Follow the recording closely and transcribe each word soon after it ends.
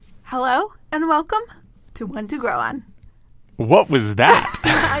Hello and welcome to One to Grow On. What was that?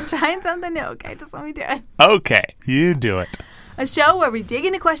 I'm trying something new, okay? Just let me do it. Okay, you do it. A show where we dig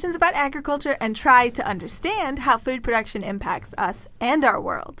into questions about agriculture and try to understand how food production impacts us and our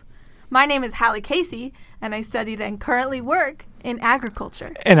world. My name is Hallie Casey, and I studied and currently work in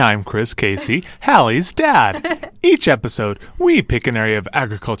agriculture. And I'm Chris Casey, Hallie's dad. Each episode, we pick an area of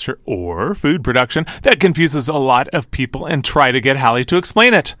agriculture or food production that confuses a lot of people and try to get Hallie to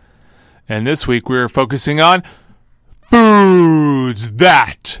explain it. And this week, we're focusing on foods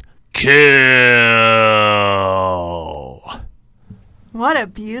that kill. What a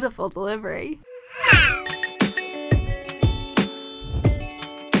beautiful delivery.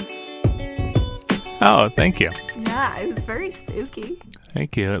 Oh, thank you. Yeah, it was very spooky.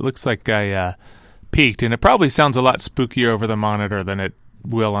 Thank you. It looks like I peeked, and it probably sounds a lot spookier over the monitor than it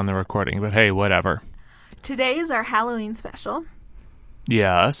will on the recording, but hey, whatever. Today is our Halloween special.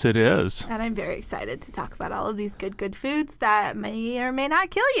 Yes, it is. And I'm very excited to talk about all of these good foods that may or may not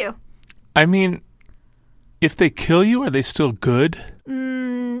kill you. I mean, if they kill you, are they still good?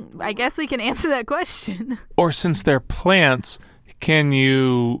 I guess we can answer that question. Or since they're plants, can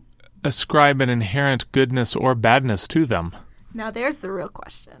you ascribe an inherent goodness or badness to them? Now there's the real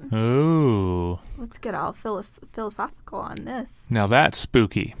question. Ooh. Let's get all philosophical on this. Now that's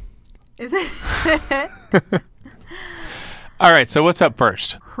spooky. Is it? All right, so what's up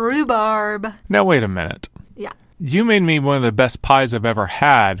first? Rhubarb. Now wait a minute. Yeah. You made me one of the best pies I've ever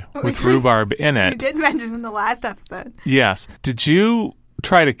had with rhubarb in it. You did mention in the last episode. Yes. Did you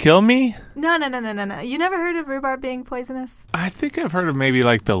try to kill me? No. You never heard of rhubarb being poisonous? I think I've heard of maybe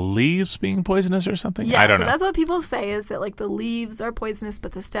like the leaves being poisonous or something. Yeah, I don't know. That's what people say, is that like the leaves are poisonous,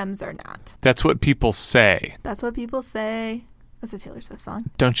 but the stems are not. That's what people say. That's what people say. That's a Taylor Swift song.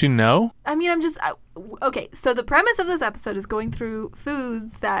 Don't you know? I mean, okay, so the premise of this episode is going through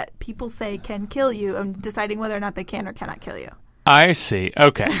foods that people say can kill you and deciding whether or not they can or cannot kill you. I see.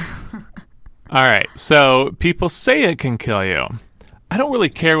 Okay. All right. So people say it can kill you. I don't really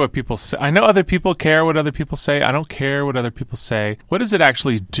care what people say. I know other people care what other people say. I don't care what other people say. What does it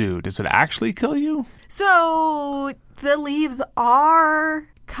actually do? Does it actually kill you? So the leaves are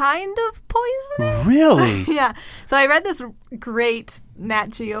kind of poisonous. Really? Yeah. So I read this great Nat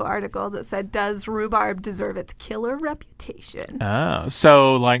Geo article that said, does rhubarb deserve its killer reputation? Oh,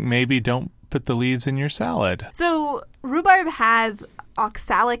 so like maybe don't put the leaves in your salad. So rhubarb has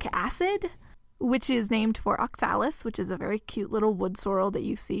oxalic acid, which is named for oxalis, which is a very cute little wood sorrel that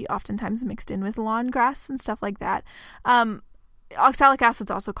you see oftentimes mixed in with lawn grass and stuff like that. Oxalic acid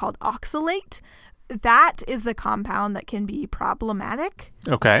is also called oxalate. That is the compound that can be problematic.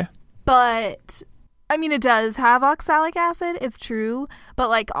 Okay. But, I mean, it does have oxalic acid, it's true, but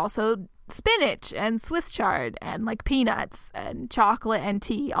like also spinach and Swiss chard and like peanuts and chocolate and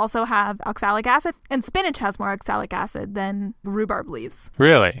tea also have oxalic acid, and spinach has more oxalic acid than rhubarb leaves.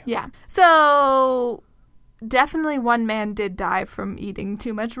 Really? Yeah. So definitely one man did die from eating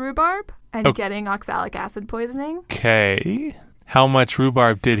too much rhubarb and getting oxalic acid poisoning. Okay. How much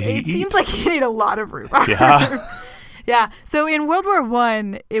rhubarb did he eat? It seems like he ate a lot of rhubarb. Yeah. Yeah. So in World War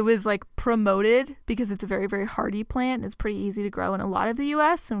I, it was like promoted because it's a very, very hardy plant. It's pretty easy to grow in a lot of the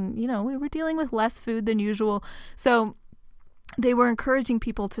U.S. And, you know, we were dealing with less food than usual. So they were encouraging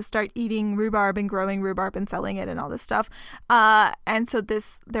people to start eating rhubarb and growing rhubarb and selling it and all this stuff. And so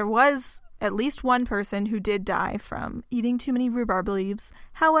there was at least one person who did die from eating too many rhubarb leaves.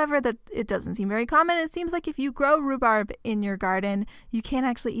 However, that it doesn't seem very common. It seems like if you grow rhubarb in your garden, you can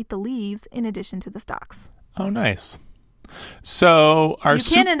actually eat the leaves in addition to the stalks. Oh, nice. So you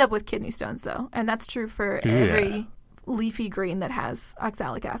can end up with kidney stones, though, and that's true for every leafy green that has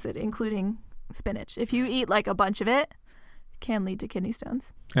oxalic acid, including spinach. If you eat like a bunch of it, it can lead to kidney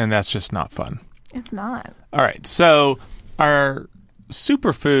stones. And that's just not fun. It's not. All right. So our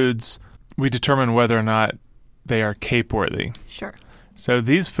superfoods, we determine whether or not they are cape-worthy. Sure. So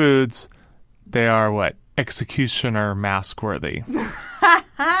these foods, they are what? Executioner mask-worthy,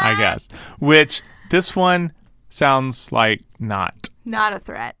 I guess. Which this one sounds like not. Not a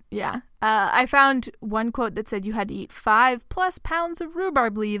threat, yeah. I found one quote that said you had to eat 5+ pounds of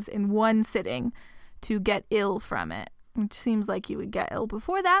rhubarb leaves in one sitting to get ill from it, which seems like you would get ill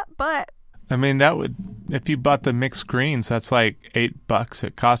before that, but... I mean, that would, if you bought the mixed greens, that's like $8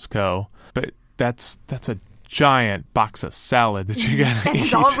 at Costco, but that's a giant box of salad that you gotta eat.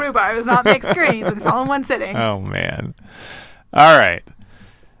 It's all rhubarb, it's not mixed greens, it's all in one sitting. Oh, man. All right.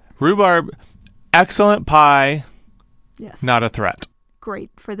 Rhubarb, excellent pie. Yes. Not a threat.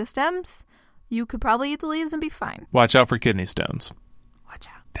 Great for the stems. You could probably eat the leaves and be fine. Watch out for kidney stones. Watch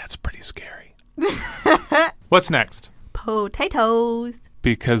out. That's pretty scary. What's next? Potatoes.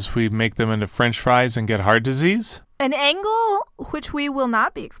 because we make them into French fries and get heart disease? An angle which we will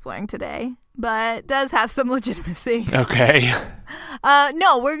not be exploring today, but does have some legitimacy. Okay.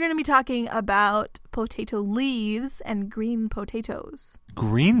 No, we're going to be talking about potato leaves and green potatoes.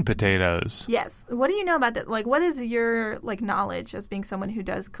 Green potatoes? Yes. What do you know about that? Like, what is your, like, knowledge as being someone who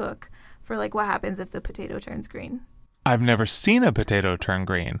does cook for, like, what happens if the potato turns green? I've never seen a potato turn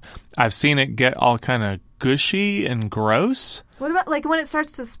green. I've seen it get all kind of gushy and gross. What about, like, when it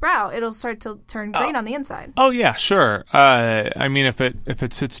starts to sprout, it'll start to turn green on the inside? Oh, yeah, sure. I mean, if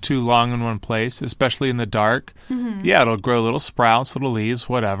it sits too long in one place, especially in the dark, yeah, it'll grow little sprouts, little leaves,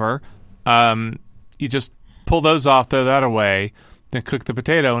 whatever. You just pull those off, throw that away, then cook the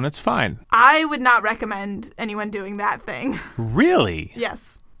potato, and it's fine. I would not recommend anyone doing that thing. Really?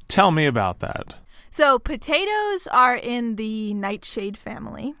 Yes. Tell me about that. So potatoes are in the nightshade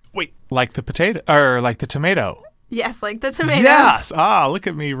family. Wait, like the potato, or like the tomato? Yes, like the tomato. Yes. Look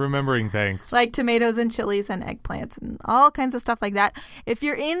at me remembering things. Like tomatoes and chilies and eggplants and all kinds of stuff like that. If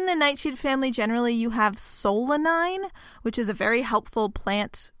you're in the nightshade family, generally you have solanine, which is a very helpful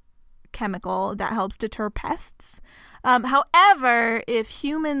plant chemical that helps deter pests. However, if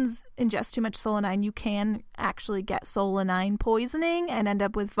humans ingest too much solanine, you can actually get solanine poisoning and end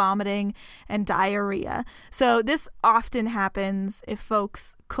up with vomiting and diarrhea. So this often happens if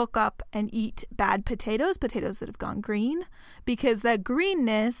folks cook up and eat bad potatoes that have gone green, because that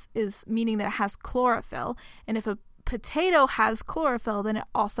greenness is meaning that it has chlorophyll. And if a potato has chlorophyll, then it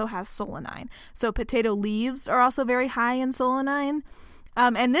also has solanine. So potato leaves are also very high in solanine.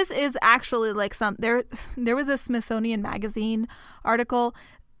 And this is actually like there was a Smithsonian Magazine article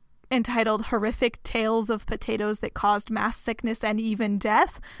entitled "Horrific Tales of Potatoes That Caused Mass Sickness and Even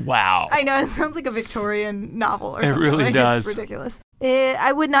Death." Wow. I know, it sounds like a Victorian novel or something. It really does. It's ridiculous.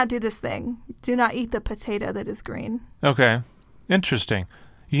 I would not do this thing. Do not eat the potato that is green. Okay. Interesting.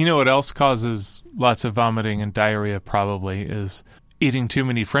 You know what else causes lots of vomiting and diarrhea probably is eating too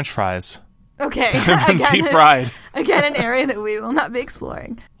many French fries. Okay. Deep fried. Again, an area that we will not be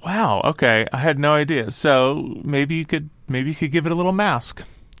exploring. Wow. Okay. I had no idea. So maybe you could give it a little mask,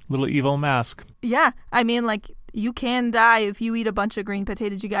 little evil mask. Yeah. I mean, like, you can die if you eat a bunch of green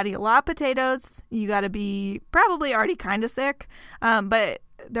potatoes. You got to eat a lot of potatoes. You got to be probably already kind of sick. But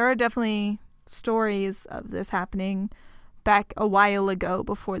there are definitely stories of this happening back a while ago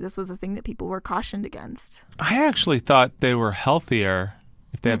before this was a thing that people were cautioned against. I actually thought they were healthier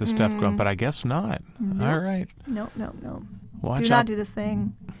if they had the stuff growing, but I guess not. Nope. All right. No. Watch do not do this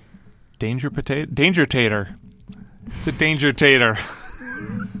thing. Danger tater. It's a danger tater.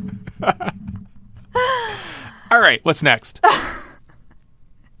 All right, what's next?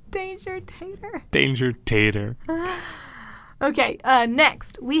 Danger tater. Danger tater. Okay,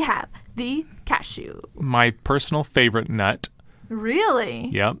 next we have the cashew. My personal favorite nut. Really?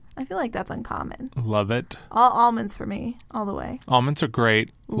 Yep. I feel like that's uncommon. Love it. All almonds for me, all the way. Almonds are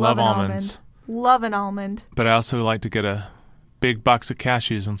great. Love almonds. Love an almond. But I also like to get a big box of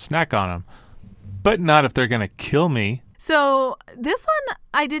cashews and snack on them. But not if they're going to kill me. So this one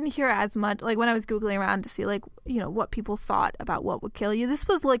I didn't hear as much, like when I was Googling around to see like, you know, what people thought about what would kill you. This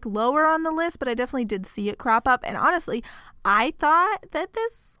was like lower on the list, but I definitely did see it crop up. And honestly, I thought that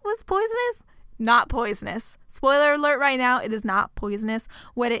this was poisonous. Not poisonous. Spoiler alert right now, it is not poisonous.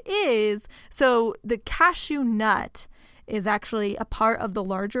 What it is, so the cashew nut is actually a part of the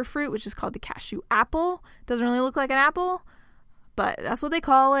larger fruit, which is called the cashew apple. Doesn't really look like an apple, but that's what they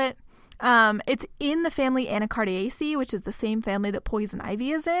call it. It's in the family Anacardiaceae, which is the same family that poison ivy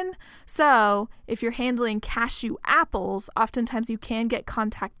is in. So if you're handling cashew apples, oftentimes you can get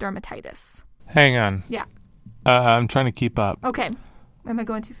contact dermatitis. Hang on. Yeah. I'm trying to keep up. Okay. Am I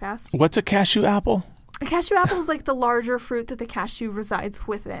going too fast? What's a cashew apple? A cashew apple is like the larger fruit that the cashew resides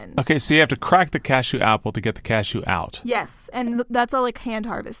within. Okay, so you have to crack the cashew apple to get the cashew out. Yes, and that's all like hand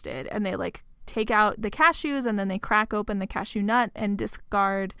harvested. And they like take out the cashews and then they crack open the cashew nut and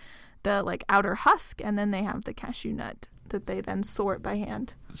discard the like outer husk, and then they have the cashew nut that they then sort by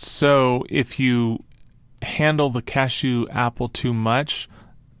hand. So if you handle the cashew apple too much,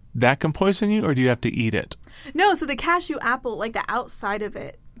 that can poison you, or do you have to eat it? No, so the cashew apple, like the outside of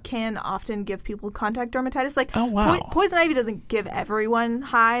it, can often give people contact dermatitis. Like, oh, wow. Poison ivy doesn't give everyone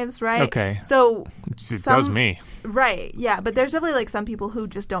hives, right? Okay. So it does me. Right, yeah. But there's definitely like some people who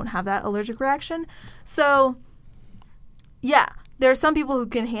just don't have that allergic reaction. So, yeah. There are some people who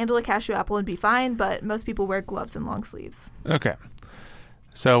can handle a cashew apple and be fine, but most people wear gloves and long sleeves. Okay.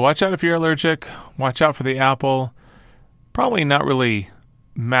 So watch out if you're allergic. Watch out for the apple. Probably not really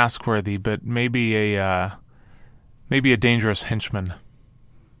mask worthy, but maybe a dangerous henchman.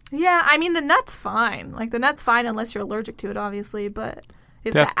 Yeah, I mean the nut's fine. Like the nut's fine unless you're allergic to it, obviously. But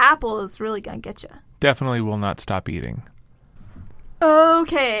It's the apple that's really going to get you. Definitely will not stop eating.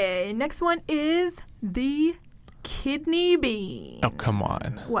 Okay, next one is the kidney bean. Oh, come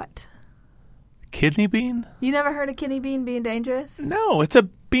on. What? Kidney bean? You never heard of kidney bean being dangerous? No, it's a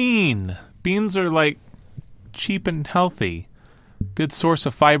bean. Beans are like cheap and healthy. Good source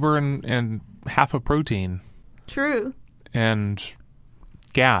of fiber and half a protein. True. And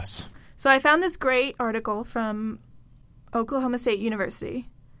gas. So I found this great article from Oklahoma State University.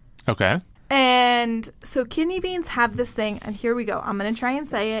 Okay. And so kidney beans have this thing, and here we go. I'm going to try and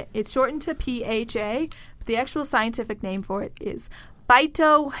say it. It's shortened to PHA, but the actual scientific name for it is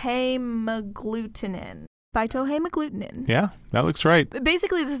phytohemagglutinin. Phytohemagglutinin. Yeah, that looks right.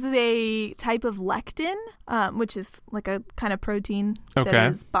 Basically, this is a type of lectin, which is like a kind of protein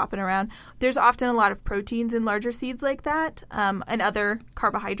that is bopping around. There's often a lot of proteins in larger seeds like that, and other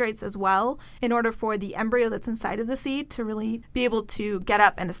carbohydrates as well, in order for the embryo that's inside of the seed to really be able to get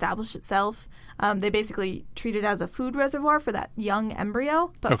up and establish itself. They basically treat it as a food reservoir for that young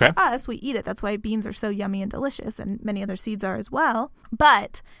embryo. But for us, we eat it. That's why beans are so yummy and delicious, and many other seeds are as well.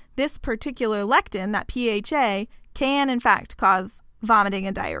 But this particular lectin, that PHA, can in fact cause vomiting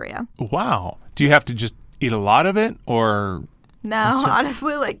and diarrhea. Wow. Do you have to just eat a lot of it, or? No,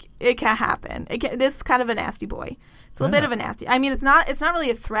 honestly, like, it can happen. This is kind of a nasty boy. It's a little bit of a nasty. I mean, it's not really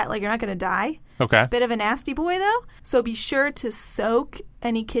a threat. Like, you're not going to die. Okay. Bit of a nasty boy, though. So be sure to soak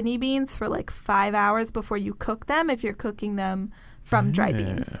any kidney beans for like 5 hours before you cook them if you're cooking them from dry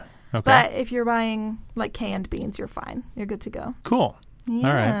beans. Okay. But if you're buying like canned beans, you're fine. You're good to go. Cool. Yeah.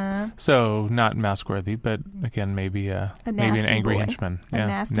 All right. So not mask worthy, but again, maybe an angry henchman.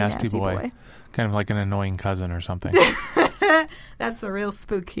 Yeah. A nasty boy. Kind of like an annoying cousin or something. That's the real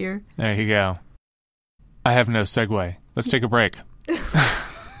spook here. There you go. I have no segue. Let's take a break.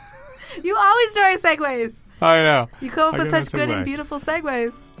 You always do our segues. I know. You come up with such good and beautiful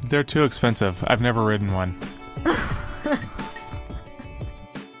segues. They're too expensive. I've never ridden one.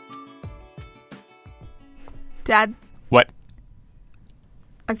 Dad? What?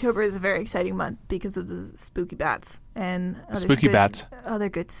 October is a very exciting month because of the spooky bats and other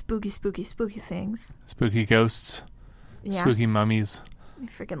good spooky things. Spooky ghosts. Yeah. Spooky mummies. I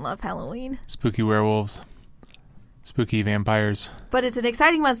freaking love Halloween. Spooky werewolves. Spooky vampires. But it's an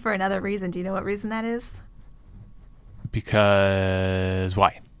exciting month for another reason. Do you know what reason that is? Because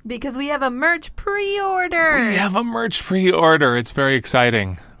why? Because we have a merch pre-order. We have a merch pre-order. It's very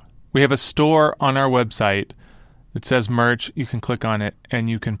exciting. We have a store on our website that says merch. You can click on it and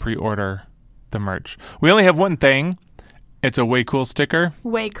you can pre-order the merch. We only have one thing. It's a Way Cool sticker.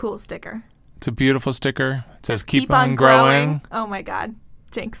 Way Cool sticker. It's a beautiful sticker. It says keep on growing. Oh my God.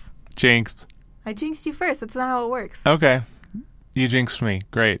 Jinx. I jinxed you first. That's not how it works. Okay. You jinxed me.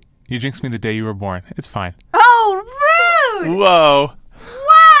 Great. You jinxed me the day you were born. It's fine. Oh, rude! Whoa.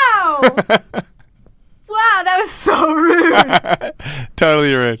 Wow! Wow, that was so rude.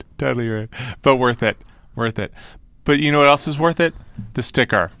 Totally rude. But worth it. But you know what else is worth it? The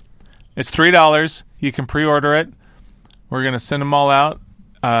sticker. It's $3. You can pre-order it. We're going to send them all out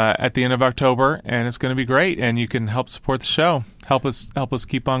at the end of October, and it's going to be great. And you can help support the show. Help us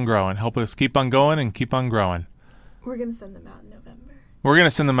keep on growing. Help us keep on going and keep on growing. We're going to send them out in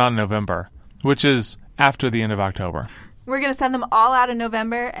November. Which is after the end of October. We're going to send them all out in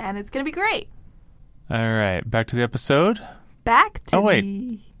November, and it's going to be great. All right. Back to the episode.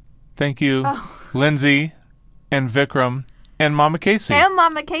 Thank you, Lindsay and Vikram and Mama Casey. And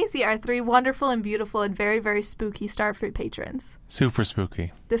Mama Casey are 3 wonderful and beautiful and very, very spooky Starfruit patrons. Super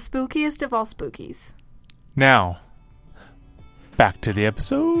spooky. The spookiest of all spookies. Now, back to the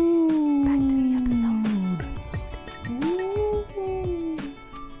episode.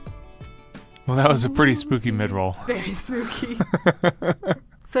 Well, that was a pretty spooky mid-roll. Very spooky.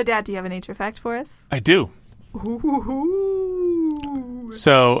 So, Dad, do you have a nature fact for us? I do.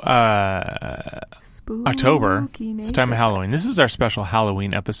 So, October, it's time of Halloween. This is our special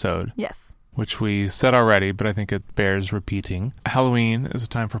Halloween episode. Yes. Which we said already, but I think it bears repeating. Halloween is a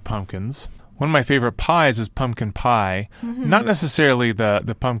time for pumpkins. One of my favorite pies is pumpkin pie. Mm-hmm. Not necessarily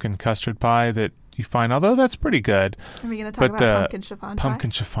the pumpkin custard pie that you find, although that's pretty good. Are we going to talk about pumpkin chiffon pie?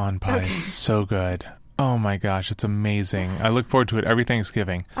 Pumpkin chiffon pie is so good. Oh my gosh, it's amazing. I look forward to it every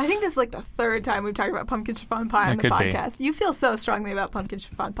Thanksgiving. I think this is like the 3rd time we've talked about pumpkin chiffon pie on the podcast. You feel so strongly about pumpkin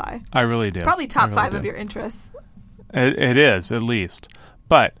chiffon pie. I really do. Probably top 5 of your interests. It is, at least.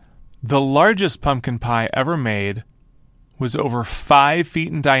 But the largest pumpkin pie ever made was over 5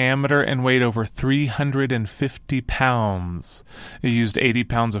 feet in diameter and weighed over 350 pounds. It used 80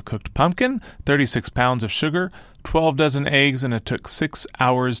 pounds of cooked pumpkin, 36 pounds of sugar, 12 dozen eggs, and it took 6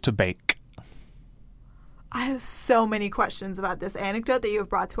 hours to bake. I have so many questions about this anecdote that you have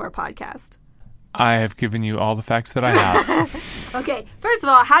brought to our podcast. I have given you all the facts that I have. Okay, first of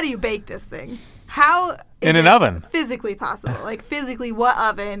all, how do you bake this thing? How In an oven. Physically possible? Like, physically, what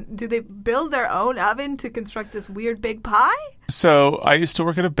oven? Do they build their own oven to construct this weird big pie? So I used to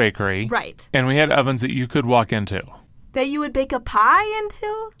work at a bakery. Right. And we had ovens that you could walk into. That you would bake a pie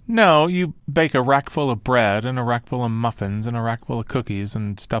into? No, you bake a rack full of bread and a rack full of muffins and a rack full of cookies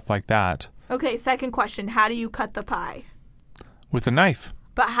and stuff like that. Okay, second question. How do you cut the pie? With a knife.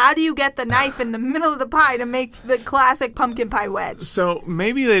 But how do you get the knife in the middle of the pie to make the classic pumpkin pie wedge? So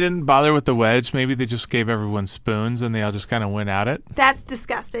maybe they didn't bother with the wedge. Maybe they just gave everyone spoons and they all just kind of went at it. That's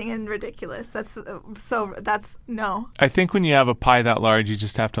disgusting and ridiculous. No. I think when you have a pie that large, you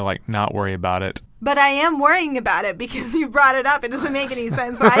just have to, like, not worry about it. But I am worrying about it because you brought it up. It doesn't make any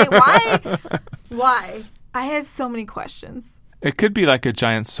sense. Why? I have so many questions. It could be like a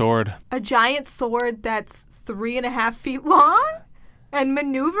giant sword. A giant sword that's 3.5 feet long? And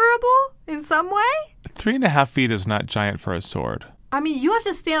maneuverable in some way? 3.5 feet is not giant for a sword. I mean, you have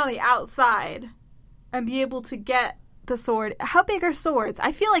to stand on the outside and be able to get the sword. How big are swords?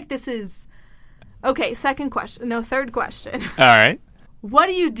 I feel like this is... Okay, third question. All right. What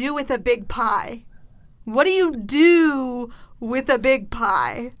do you do with a big pie? What do you do with a big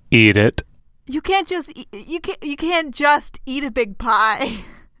pie? Eat it. You can't just eat a big pie.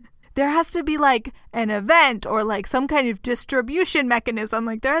 There has to be, like, an event or, like, some kind of distribution mechanism.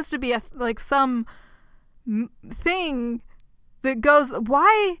 Like, there has to be some thing that goes,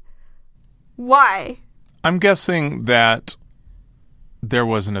 why? I'm guessing that there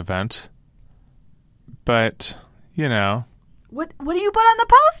was an event, but, you know. What do you put on the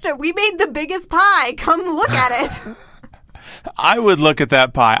poster? We made the biggest pie. Come look at it. I would look at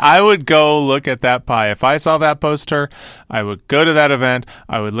that pie. I would go look at that pie. If I saw that poster, I would go to that event.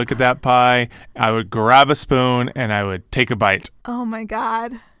 I would look at that pie. I would grab a spoon and I would take a bite. Oh my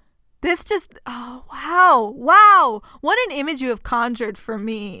God. Wow. What an image you have conjured for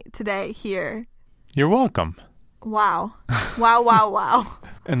me today here. You're welcome. Wow.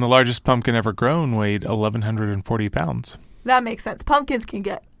 And the largest pumpkin ever grown weighed 1,140 pounds. That makes sense. Pumpkins can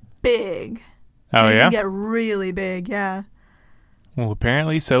get big. Oh, they yeah? can get really big, yeah. Well,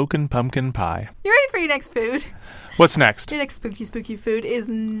 apparently so can pumpkin pie. You ready for your next food? What's next? Your next spooky food is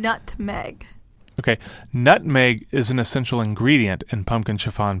nutmeg. Okay, nutmeg is an essential ingredient in pumpkin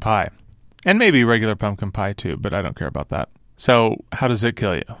chiffon pie. And maybe regular pumpkin pie too, but I don't care about that. So, how does it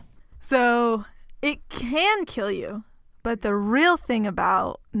kill you? So, it can kill you, but the real thing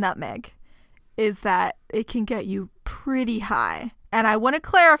about nutmeg is that it can get you pretty high. And I want to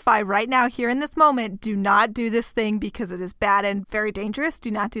clarify right now, here in this moment, do not do this thing because it is bad and very dangerous.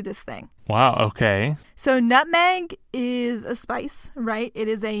 Do not do this thing. Wow, okay. So nutmeg is a spice, right? It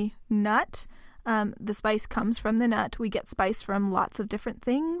is a nut. The spice comes from the nut. We get spice from lots of different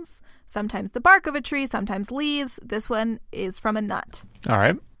things. Sometimes the bark of a tree, sometimes leaves. This one is from a nut. All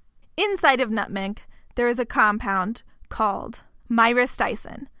right. Inside of nutmeg, there is a compound called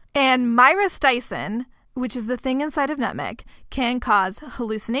myristicin. And myristicin, which is the thing inside of nutmeg, can cause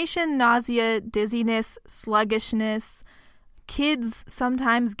hallucination, nausea, dizziness, sluggishness. Kids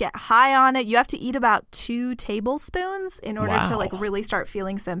sometimes get high on it. You have to eat about 2 tablespoons in order to, like, really start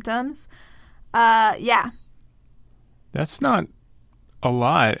feeling symptoms. Yeah. That's not a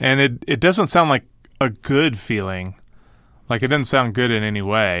lot. And it doesn't sound like a good feeling. Like, it doesn't sound good in any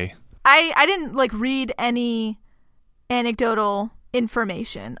way. I didn't, like, read any anecdotal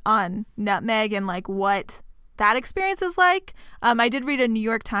information on nutmeg and, like, what that experience is like. I did read a New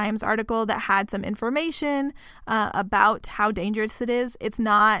York Times article that had some information about how dangerous it is. It's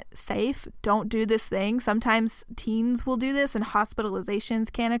not safe. Don't do this thing. Sometimes teens will do this and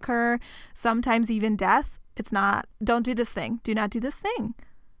hospitalizations can occur. Sometimes even death. Don't do this thing. Do not do this thing.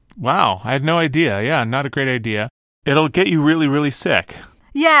 Wow. I had no idea. Yeah, not a great idea. It'll get you really, really sick.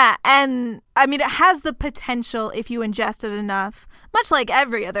 Yeah, and I mean, it has the potential, if you ingest it enough, much like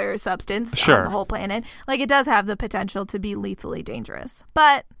every other substance on the whole planet, like, it does have the potential to be lethally dangerous,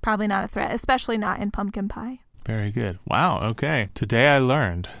 but probably not a threat, especially not in pumpkin pie. Very good. Wow, okay. Today I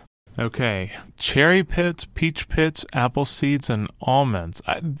learned. Okay, cherry pits, peach pits, apple seeds, and almonds.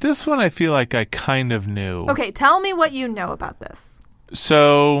 This one I feel like I kind of knew. Okay, tell me what you know about this.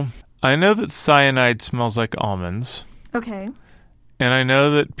 So, I know that cyanide smells like almonds. Okay. And I know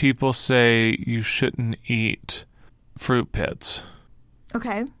that people say you shouldn't eat fruit pits.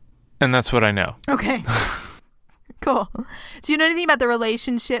 Okay. And that's what I know. Okay. Cool. Do you know anything about the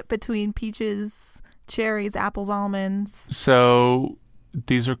relationship between peaches, cherries, apples, almonds? So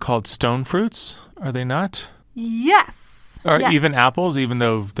these are called stone fruits, are they not? Yes. Or Yes. even apples, even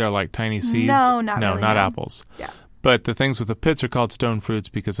though they're like tiny seeds? No, not really, not no. apples. Yeah. But the things with the pits are called stone fruits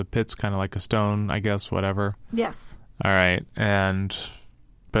because a pit's kind of like a stone, I guess, whatever. Yes. All right.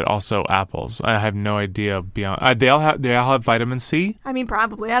 But also apples. I have no idea beyond. They all have vitamin C? I mean,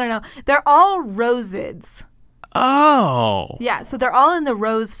 probably. I don't know. They're all rosids. Oh. Yeah, so they're all in the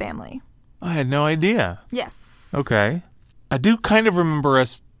rose family. I had no idea. Yes. Okay. I do kind of remember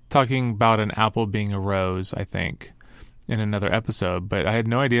us talking about an apple being a rose, I think, in another episode, but I had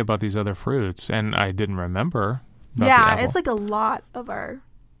no idea about these other fruits, and I didn't remember about the Yeah, apple. it's like a lot of our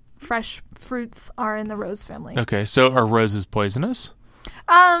fresh fruits are in the rose family. Okay, so are roses poisonous?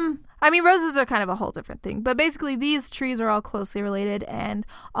 I mean, roses are kind of a whole different thing, but basically these trees are all closely related, and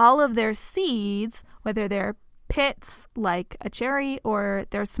all of their seeds, whether they're pits like a cherry or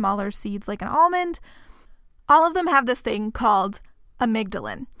they're smaller seeds like an almond, all of them have this thing called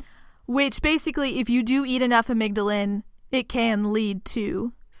amygdalin, which basically, if you do eat enough amygdalin, it can lead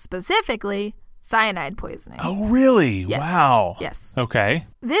to, specifically, cyanide poisoning. Oh, really? Yes. Wow. Yes. Okay.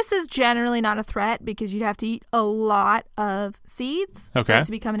 This is generally not a threat because you'd have to eat a lot of seeds for Okay. it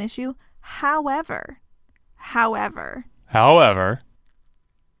to become an issue. However,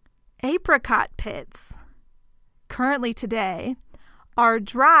 apricot pits currently today are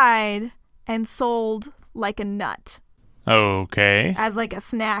dried and sold like a nut Okay. as like a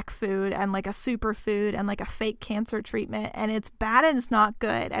snack food and like a superfood and like a fake cancer treatment, and it's bad and it's not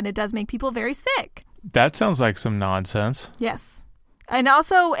good, and it does make people very sick. That sounds like some nonsense. Yes. And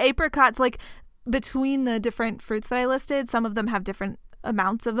also apricots, like between the different fruits that I listed, some of them have different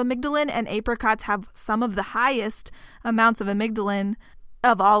amounts of amygdalin, and apricots have some of the highest amounts of amygdalin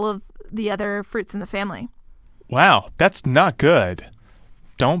of all of the other fruits in the family. Wow, that's not good.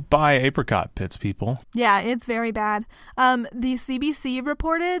 Don't buy apricot pits, people. Yeah, it's very bad. The CBC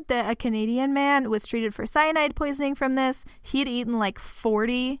reported that a Canadian man was treated for cyanide poisoning from this. He'd eaten like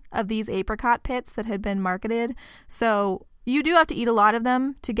 40 of these apricot pits that had been marketed. So you do have to eat a lot of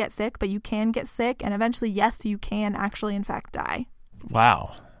them to get sick, but you can get sick. And eventually, yes, you can actually, in fact, die.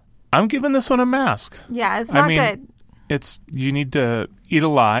 Wow. I'm giving this one a mask. Yeah, it's not good. You need to eat a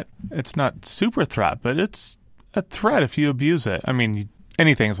lot. It's not super threat, but it's a threat if you abuse it. I mean,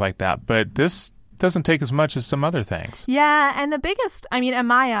 anything's like that, but this doesn't take as much as some other things. Yeah, and in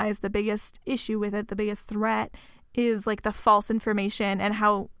my eyes, the biggest issue with it, the biggest threat is like the false information and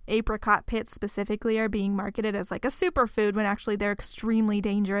how apricot pits specifically are being marketed as like a superfood when actually they're extremely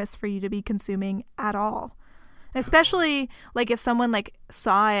dangerous for you to be consuming at all. Especially like if someone like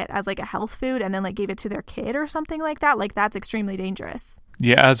saw it as like a health food and then like gave it to their kid or something like that, like that's extremely dangerous.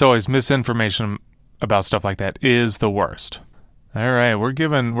 Yeah, as always, misinformation about stuff like that is the worst. All right, we're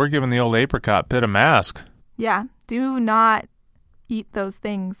giving the old apricot pit a mask. Yeah, do not eat those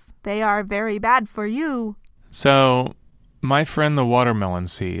things. They are very bad for you. So, my friend the watermelon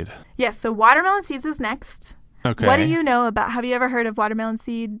seed. Yes, so watermelon seeds is next. Okay. What do you know about, have you ever heard of watermelon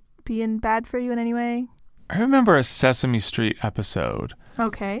seed being bad for you in any way? I remember a Sesame Street episode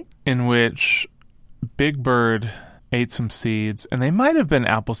Okay. in which Big Bird ate some seeds, and they might have been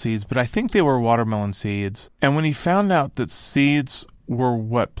apple seeds, but I think they were watermelon seeds. And when he found out that seeds were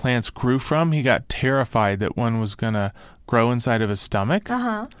what plants grew from, he got terrified that one was going to grow inside of his stomach.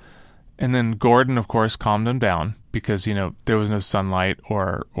 Uh-huh. And then Gordon, of course, calmed him down because, there was no sunlight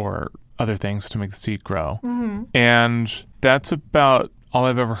or other things to make the seed grow. Mm-hmm. And that's about all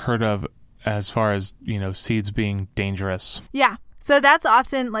I've ever heard of as far as, seeds being dangerous. Yeah. So that's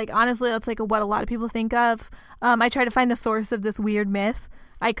often, like, honestly, that's like what a lot of people think of. I tried to find the source of this weird myth.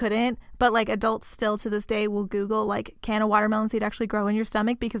 I couldn't. But, like, adults still to this day will Google, like, can a watermelon seed actually grow in your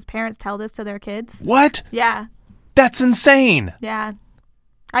stomach? Because parents tell this to their kids. What? Yeah. That's insane. Yeah.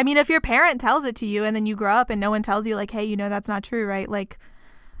 I mean, if your parent tells it to you and then you grow up and no one tells you, like, hey, that's not true, right? Like,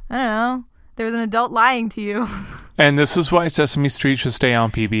 I don't know. There was an adult lying to you. And this is why Sesame Street should stay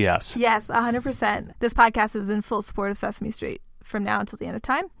on PBS. Yes, 100%. This podcast is in full support of Sesame Street from now until the end of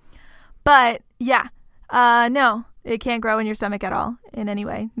time. But, yeah. No, it can't grow in your stomach at all in any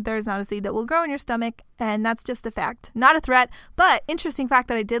way. There's not a seed that will grow in your stomach, and that's just a fact. Not a threat, but interesting fact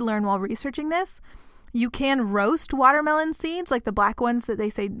that I did learn while researching this. You can roast watermelon seeds, like the black ones that they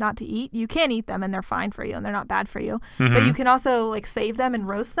say not to eat. You can eat them and they're fine for you and they're not bad for you. Mm-hmm. But you can also like save them and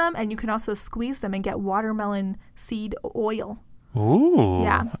roast them, and you can also squeeze them and get watermelon seed oil. Ooh.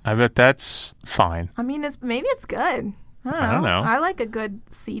 Yeah. I bet that's fine. I mean, maybe it's good. I don't know. I like a good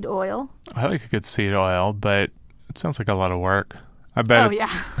seed oil. I like a good seed oil, but it sounds like a lot of work. I bet. Oh,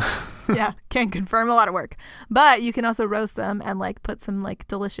 yeah. Yeah, can confirm a lot of work. But you can also roast them and like put some like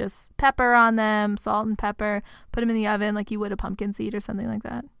delicious pepper on them, salt and pepper, put them in the oven like you would a pumpkin seed or something like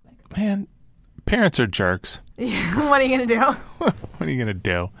that. Man, Parents are jerks. What are you going to do? What are you going to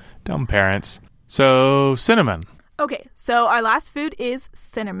do? Dumb parents. So, cinnamon. Okay, so our last food is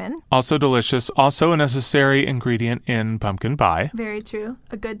cinnamon. Also delicious. Also a necessary ingredient in pumpkin pie. Very true.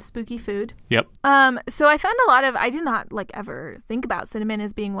 A good spooky food. Yep. So I found I did not ever think about cinnamon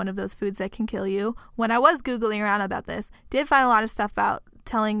as being one of those foods that can kill you. When I was Googling around about this, did find a lot of stuff about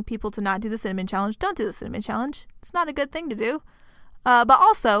telling people to not do the cinnamon challenge. Don't do the cinnamon challenge. It's not a good thing to do. But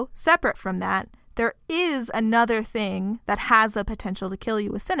also, separate from that, there is another thing that has the potential to kill you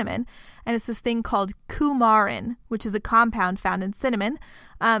with cinnamon, and it's this thing called coumarin, which is a compound found in cinnamon.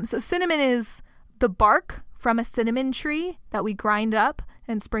 So cinnamon is the bark from a cinnamon tree that we grind up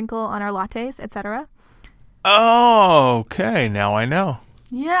and sprinkle on our lattes, etc. Oh, okay. Now I know.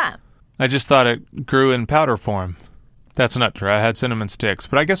 Yeah. I just thought it grew in powder form. That's not true. I had cinnamon sticks,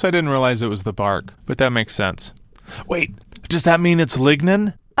 but I guess I didn't realize it was the bark. But that makes sense. Wait, does that mean it's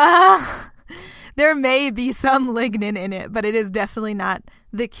lignin? There may be some lignin in it, but it is definitely not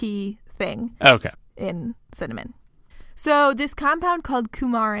the key thing in cinnamon. So this compound called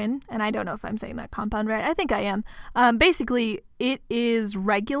coumarin, and I don't know if I'm saying that compound right. I think I am. Basically, it is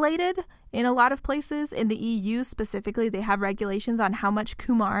regulated in a lot of places. In the EU specifically, they have regulations on how much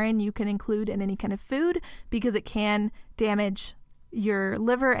coumarin you can include in any kind of food because it can damage your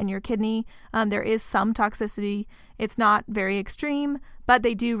liver and your kidney. There is some toxicity. It's not very extreme, but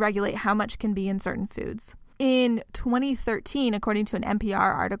they do regulate how much can be in certain foods. In 2013, according to an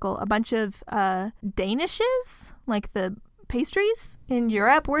NPR article, a bunch of Danishes, like the pastries in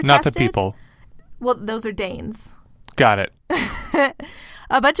Europe, were tested. Not the people. Well, those are Danes. Got it.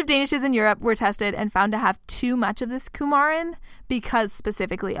 A bunch of Danishes in Europe were tested and found to have too much of this coumarin because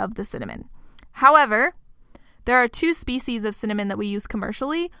specifically of the cinnamon. However, there are two species of cinnamon that we use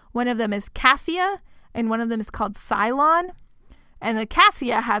commercially. One of them is cassia, and one of them is called Ceylon. And the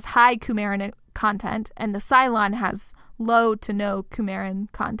cassia has high coumarin content, and the Ceylon has low to no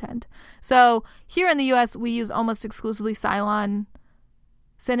coumarin content. So here in the U.S., we use almost exclusively Ceylon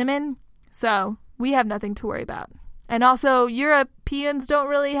cinnamon, so we have nothing to worry about. And also, Europeans don't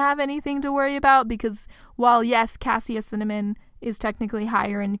really have anything to worry about because while, yes, cassia cinnamon is technically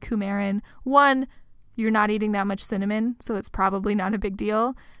higher in coumarin, one, you're not eating that much cinnamon, so it's probably not a big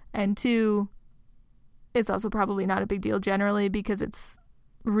deal. And two, it's also probably not a big deal generally because it's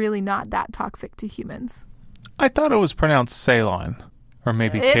really not that toxic to humans. I thought it was pronounced Ceylon, or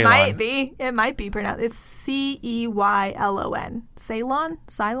maybe It Ceylon. might be. It might be pronounced. It's Ceylon. Ceylon?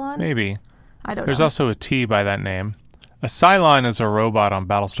 Ceylon? Maybe. I don't know. There's also a T by that name. A Cylon is a robot on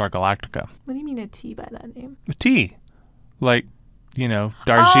Battlestar Galactica. What do you mean a T by that name? A T. Like, Darjeeling,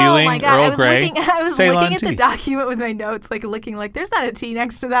 oh my God. Earl Grey. I was Ceylon looking at tea. the document with my notes, looking like there's not a T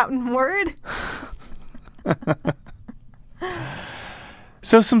next to that word.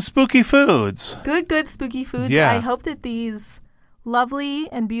 So some spooky foods. Good spooky foods. Yeah. I hope that these lovely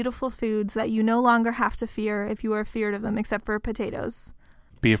and beautiful foods that you no longer have to fear if you are feared of them, except for potatoes.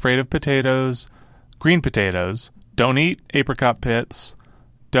 Be afraid of potatoes, green potatoes. Don't eat apricot pits.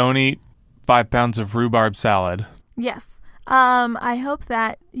 Don't eat 5 pounds of rhubarb salad. Yes. I hope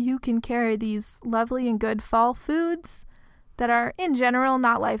that you can carry these lovely and good fall foods that are, in general,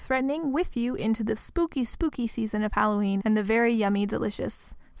 not life-threatening with you into the spooky, spooky season of Halloween and the very yummy,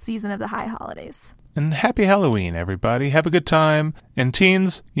 delicious season of the high holidays. And happy Halloween, everybody. Have a good time. And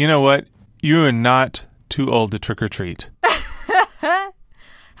teens, you know what? You are not too old to trick-or-treat.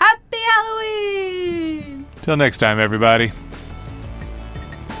 Happy Halloween! Till next time, everybody.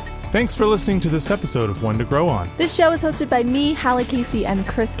 Thanks for listening to this episode of One to Grow On. This show is hosted by me, Hallie Casey, and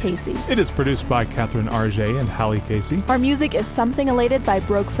Chris Casey. It is produced by Catherine RJ and Hallie Casey. Our music is Something Elated by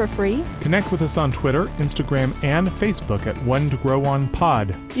Broke for Free. Connect with us on Twitter, Instagram, and Facebook at One to Grow On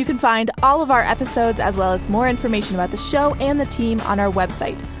Pod. You can find all of our episodes as well as more information about the show and the team on our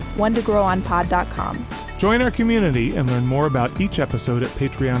website, onetogrowonpod.com. Join our community and learn more about each episode at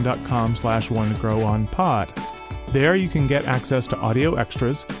patreon.com/onetogrowonpod. There you can get access to audio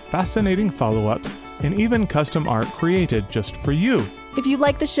extras, fascinating follow-ups, and even custom art created just for you. If you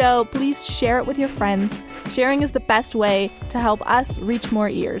like the show, please share it with your friends. Sharing is the best way to help us reach more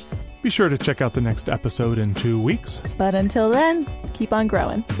ears. Be sure to check out the next episode in 2 weeks. But until then, keep on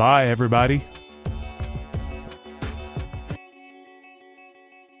growing. Bye, everybody.